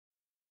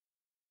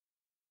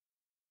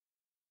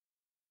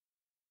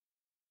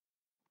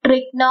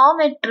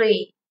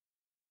Trigonometry.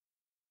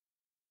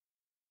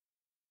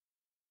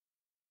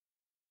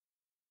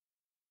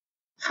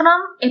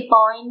 From a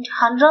point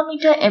 100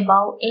 meters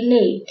above a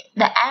lake,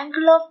 the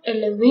angle of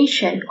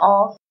elevation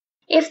of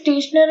a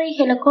stationary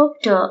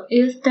helicopter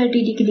is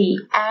 30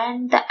 degrees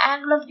and the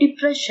angle of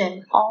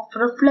depression of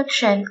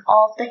reflection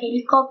of the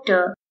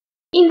helicopter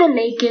in the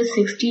lake is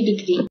 60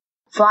 degrees.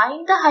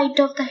 Find the height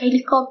of the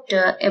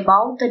helicopter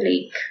above the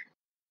lake.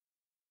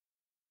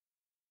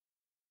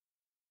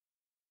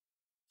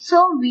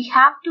 So we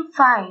have to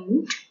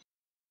find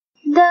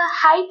the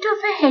height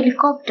of a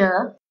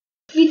helicopter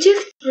which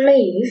is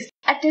placed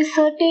at a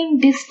certain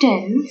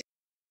distance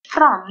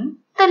from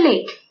the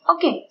lake.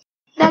 Okay,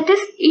 that is,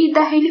 if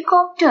the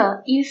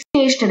helicopter is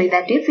stationary,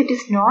 that is, it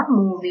is not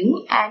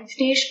moving and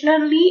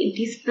stationarily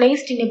it is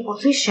placed in a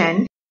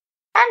position,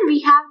 and we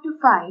have to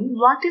find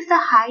what is the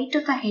height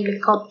of the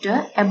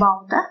helicopter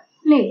above the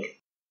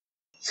lake.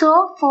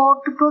 So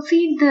to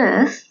proceed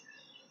this,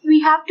 we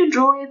have to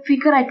draw a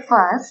figure at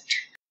first.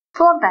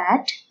 For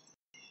that,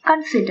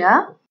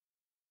 consider,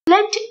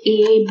 let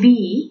A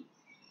be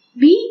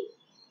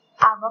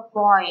our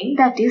point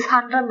that is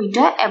 100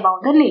 meters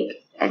above the lake.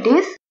 That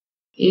is,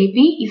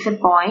 AB is a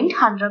point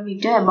 100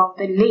 meters above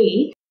the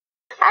lake,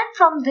 and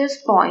from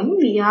this point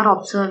we are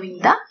observing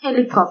the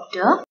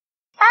helicopter,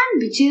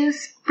 and which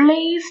is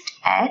placed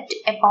at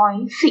a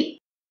point C.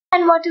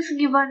 And what is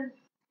given?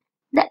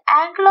 The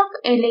angle of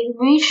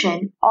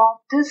elevation of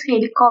this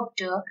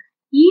helicopter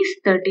is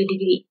 30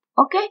 degrees.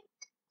 Okay,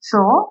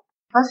 so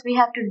first we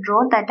have to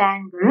draw that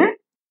angle.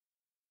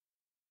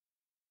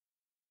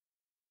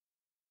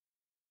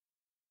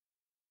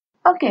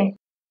 Okay,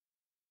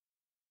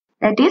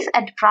 that is,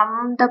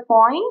 from the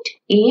point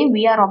A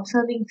we are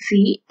observing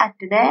C at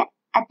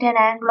an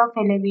angle of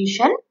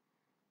elevation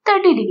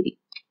 30 degree.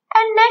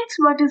 And next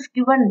what is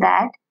given,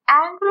 that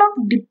angle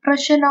of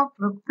depression of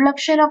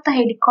reflection of the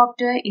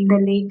helicopter in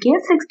the lake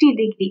is 60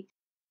 degree.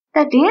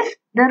 That is,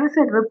 there is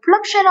a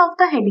reflection of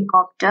the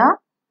helicopter,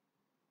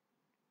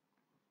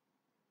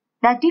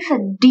 that is a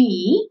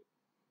D,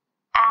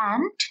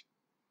 and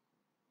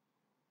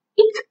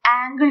its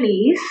angle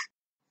is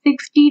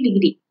 60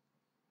 degree.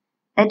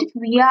 That is,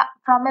 we are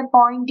from a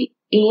point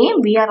A,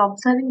 we are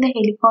observing the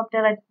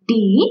helicopter at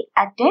D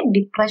at a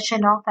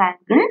depression of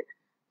angle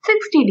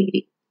 60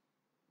 degree.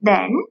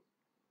 Then,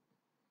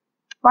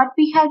 what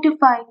we have to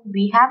find?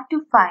 We have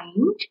to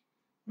find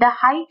the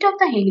height of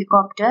the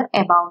helicopter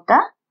above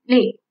the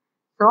lake.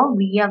 So,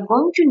 we are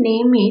going to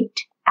name it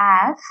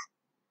as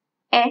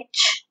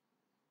H.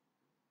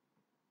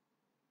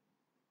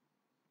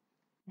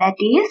 That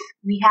is,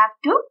 we have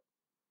to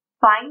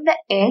find the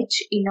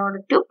H in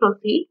order to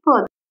proceed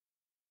further.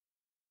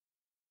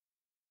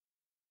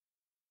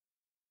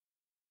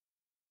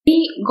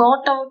 We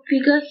got our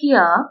figure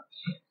here,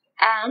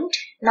 and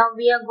now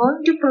we are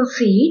going to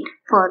proceed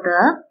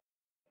further.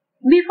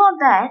 Before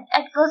that,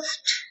 at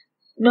first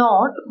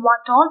note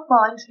what all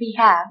points we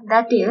have,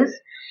 that is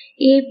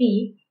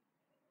AB,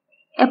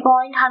 a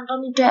point 100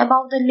 meters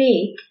above the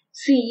lake,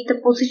 C, the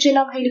position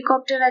of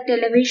helicopter at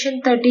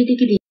elevation 30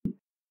 degree,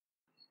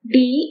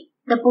 D,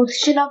 the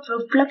position of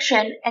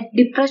reflection at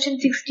depression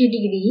 60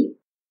 degree,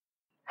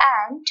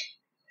 and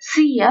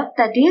CF,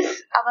 that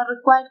is our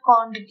required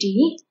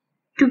quantity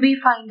to be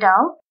find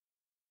out.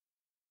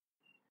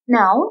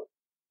 Now,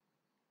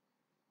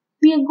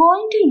 we are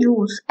going to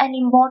use an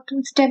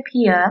important step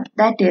here,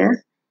 that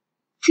is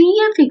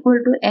CF equal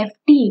to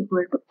FT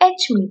equal to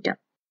H meter.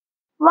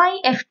 Why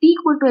FT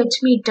equal to H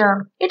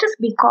meter? It is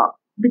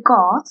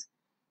because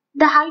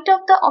the height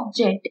of the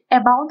object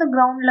above the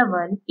ground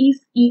level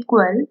is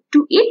equal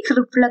to its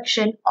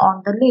reflection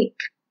on the lake.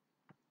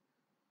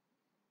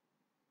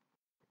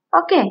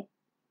 Okay.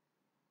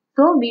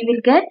 So we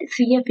will get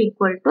CF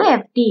equal to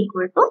FT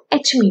equal to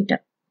H meter.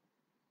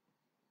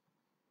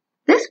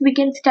 This we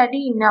can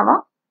study in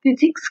our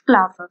physics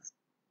classes.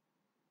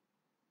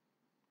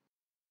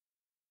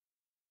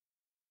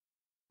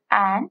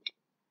 And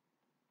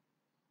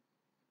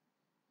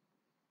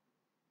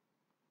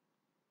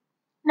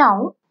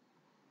now,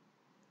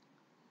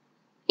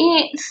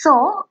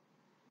 so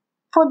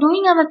for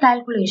doing our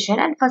calculation,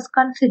 and first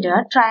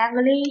consider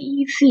triangle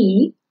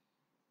AEC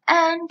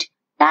and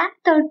tan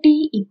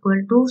 30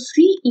 equal to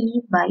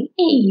CE by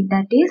AE,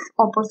 that is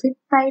opposite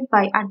side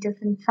by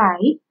adjacent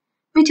side,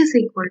 which is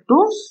equal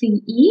to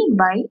CE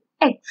by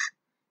X.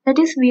 That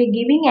is, we are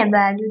giving a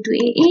value to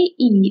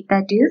AE,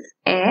 that is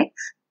X.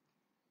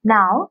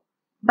 Now,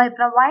 by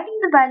providing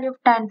the value of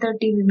tan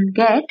 30, we will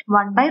get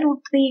 1 by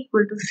root 3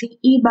 equal to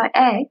CE by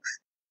X.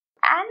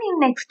 And in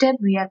next step,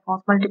 we are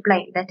cross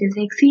multiplying, that is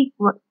X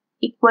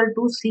equal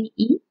to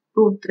CE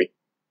root 3.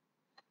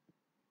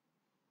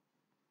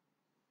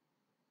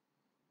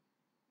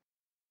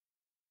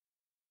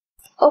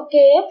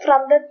 Okay,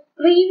 from the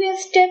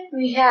previous step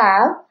we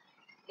have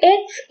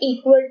X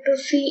equal to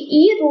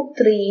CE root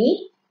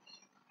 3,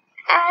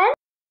 and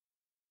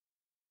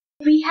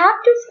we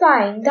have to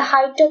find the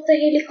height of the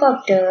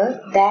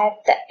helicopter, that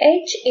the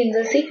H in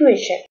this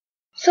equation.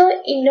 So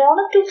in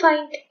order to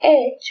find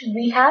h,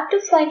 we have to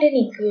find an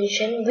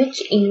equation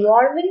which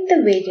involving the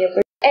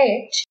variable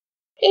h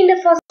in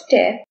the first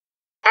step,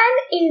 and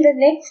in the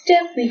next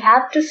step we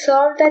have to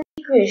solve that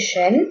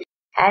equation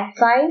and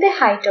find the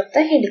height of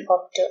the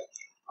helicopter.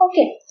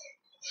 Okay,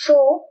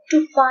 so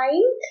to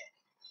find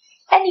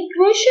an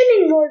equation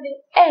involving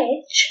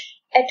h,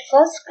 at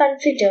first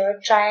consider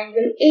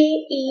triangle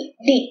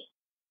AED.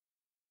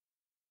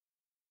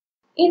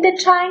 In the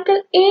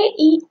triangle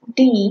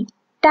AED,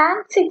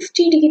 tan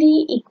 60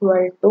 degree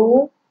equal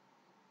to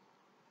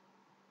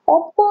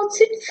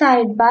opposite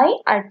side by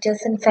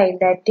adjacent side,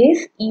 that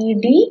is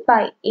ED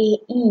by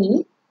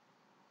AE,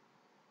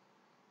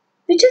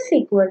 which is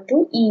equal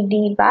to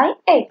ED by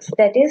x,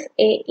 that is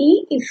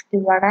AE is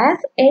given as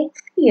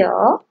x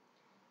here.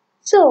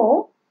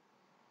 So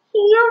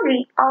here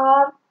we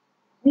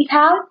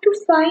have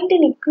to find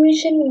an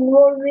equation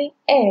involving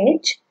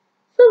h.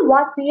 So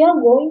what we are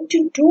going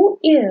to do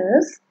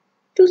is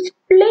to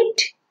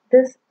split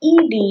this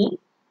ED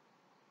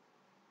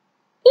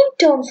in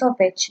terms of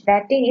h,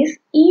 that is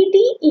ED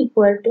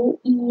equal to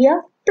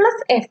EF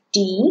plus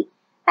FT,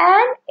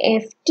 and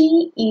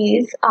FT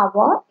is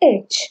our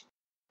h.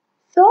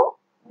 So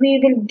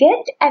we will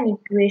get an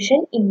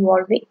equation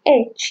involving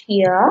h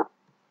here.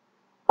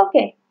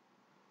 Okay.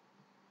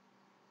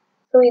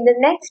 So in the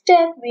next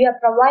step, we are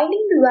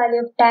providing the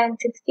value of tan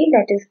 60,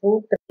 that is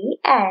root 3,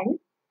 and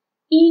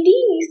ED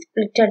is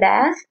splitted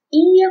as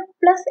EF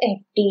plus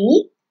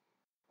FT.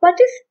 What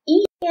is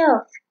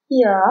EF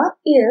here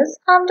is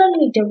 100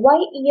 meter. Why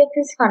EF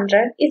is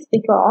 100 is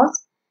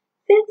because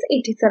since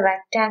it is a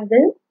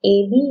rectangle,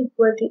 AB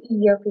equal to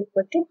EF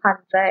equal to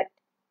 100.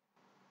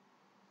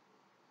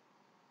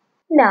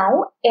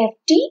 Now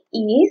FT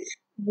is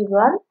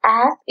given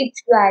as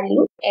its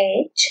value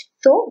h.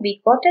 So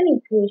we got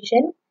an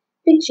equation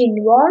which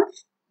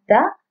involves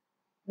the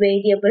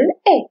variable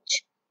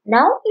h.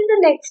 Now in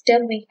the next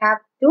step we have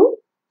to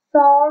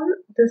solve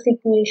this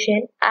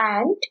equation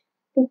and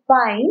to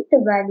find the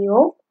value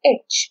of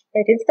h,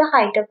 that is the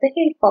height of the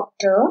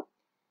helicopter.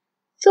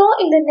 So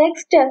in the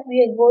next step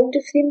we are going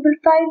to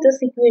simplify this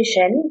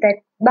equation that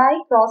by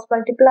cross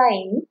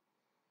multiplying,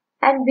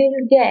 and we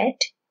will get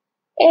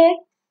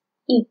x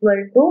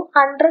equal to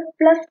 100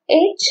 plus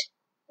h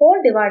whole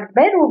divided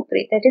by root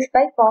 3, that is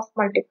by cross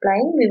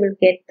multiplying we will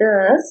get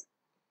this,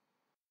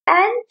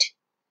 and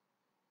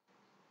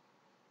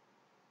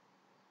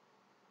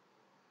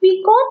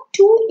we got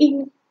two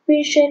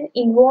equations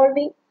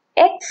involving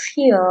x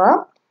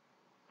here,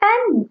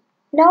 and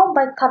now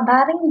by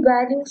comparing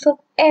values of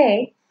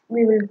x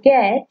we will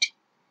get,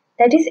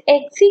 that is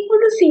x equal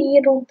to c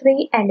root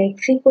 3 and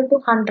x equal to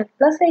 100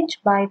 plus h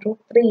by root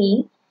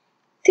 3.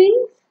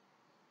 Since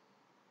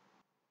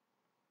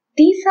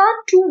these are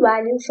two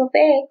values of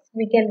x,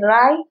 we can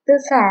write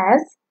this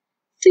as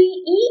ce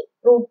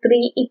root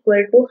 3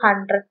 equal to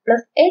 100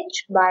 plus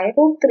h by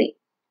root 3.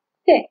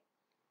 Okay.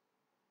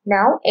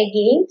 Now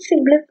again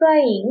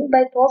simplifying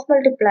by cross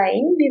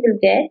multiplying we will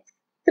get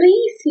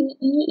 3ce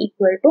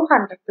equal to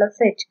 100 plus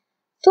h.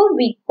 So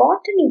we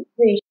got an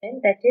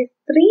equation that is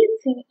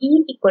 3ce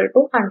equal to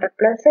 100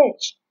 plus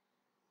h.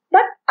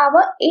 But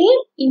our aim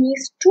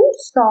is to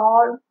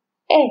solve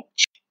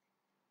h.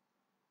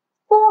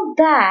 For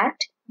that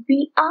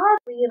we are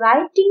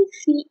rewriting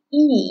ce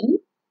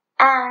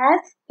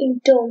as in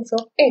terms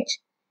of h.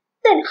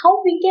 Then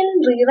how we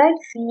can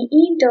rewrite ce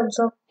in terms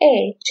of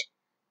h?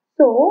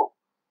 So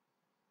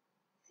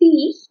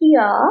see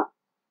here,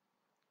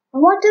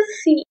 what is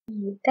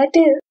CE? That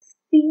is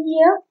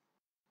CF.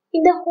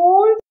 In the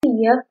whole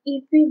CF,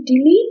 if we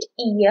delete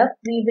EF,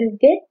 we will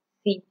get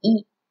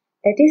CE.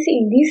 That is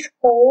in this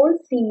whole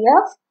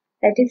CF,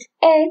 that is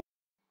H,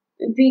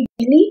 if we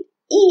delete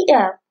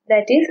EF,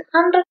 that is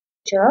 100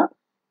 meter,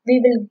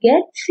 we will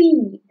get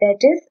CE. That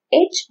is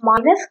H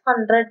minus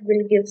 100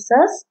 will give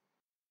us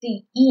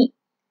CE.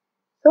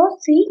 So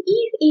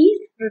CE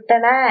is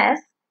written as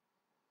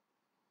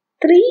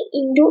 3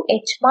 into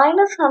h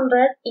minus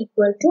 100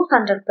 equal to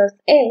 100 plus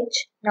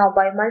h. Now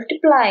by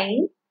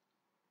multiplying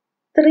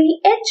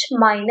 3h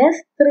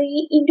minus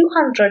 3 into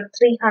 100,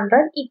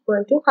 300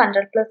 equal to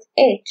 100 plus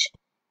h.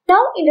 Now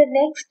in the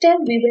next step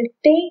we will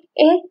take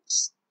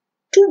h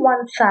to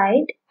one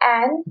side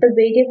and the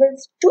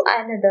variables to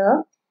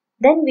another.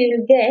 Then we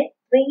will get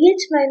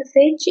 3h minus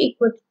h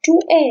equal to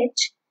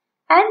 2h,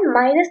 and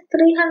minus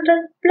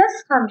 300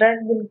 plus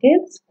 100 will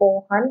give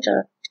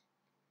 400.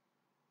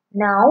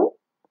 Now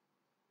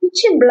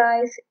which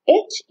implies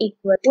h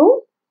equal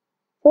to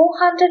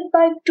 400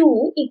 by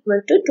 2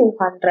 equal to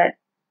 200.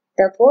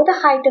 Therefore, the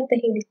height of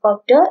the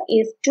helicopter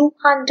is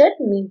 200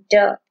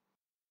 meter.